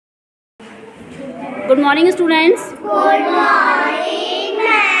Good morning, students. Good morning,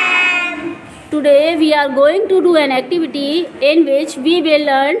 ma'am. Today we are going to do an activity in which we will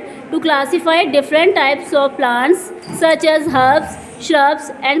learn to classify different types of plants such as herbs, shrubs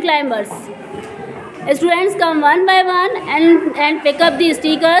and climbers. Students, come one by one and pick up the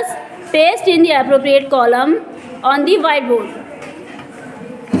stickers, paste in the appropriate column on the whiteboard.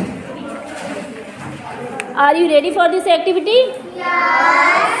 Are you ready for this activity?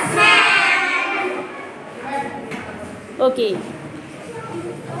 Yes, ma'am. Okay.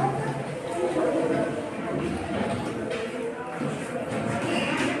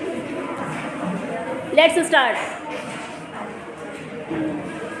 Let's start.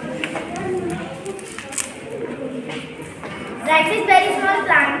 Rice is very small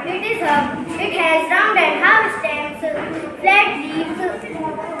plant. It is herb. It has round and half stems, flat leaves,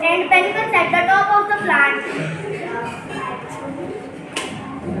 and panicles at the top of the plant.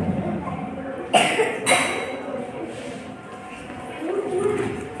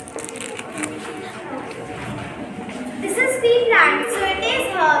 This is pea plant, so it is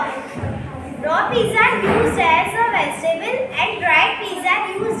herb. Raw peas are used as a vegetable and dried peas are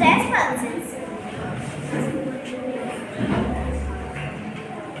used as pulses.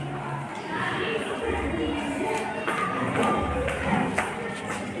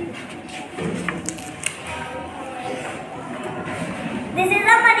 This is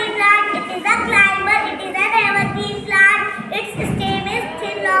a money plant. It is a climber. It is an evergreen plant. Its stem is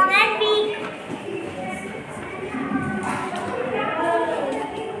thin, long and weak.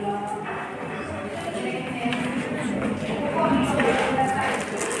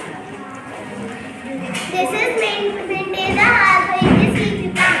 This is maintained a herb. It is leafy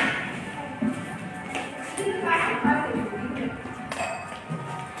plant.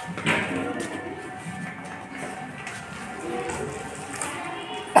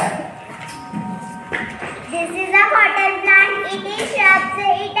 This is a cotton plant. It is shrubs.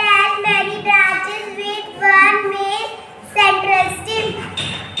 It has many branches with one main central stem.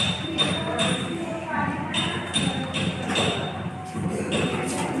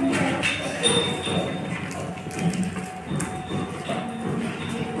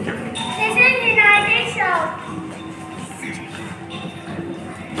 This is United South.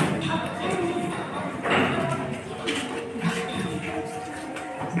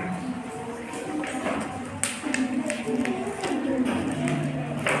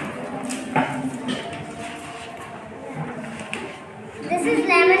 This is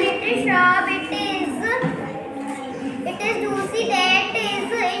laminated shrub. It is juicy. That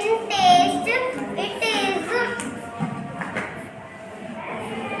is in taste. It is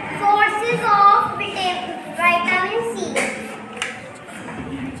sources of vitamin C.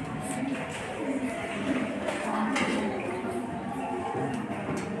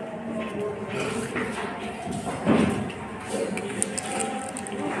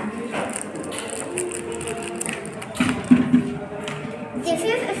 This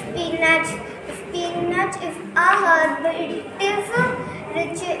is spinach. Spinach is a herb. It is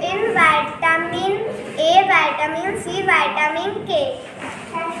rich in vitamin A, vitamin C, vitamin K.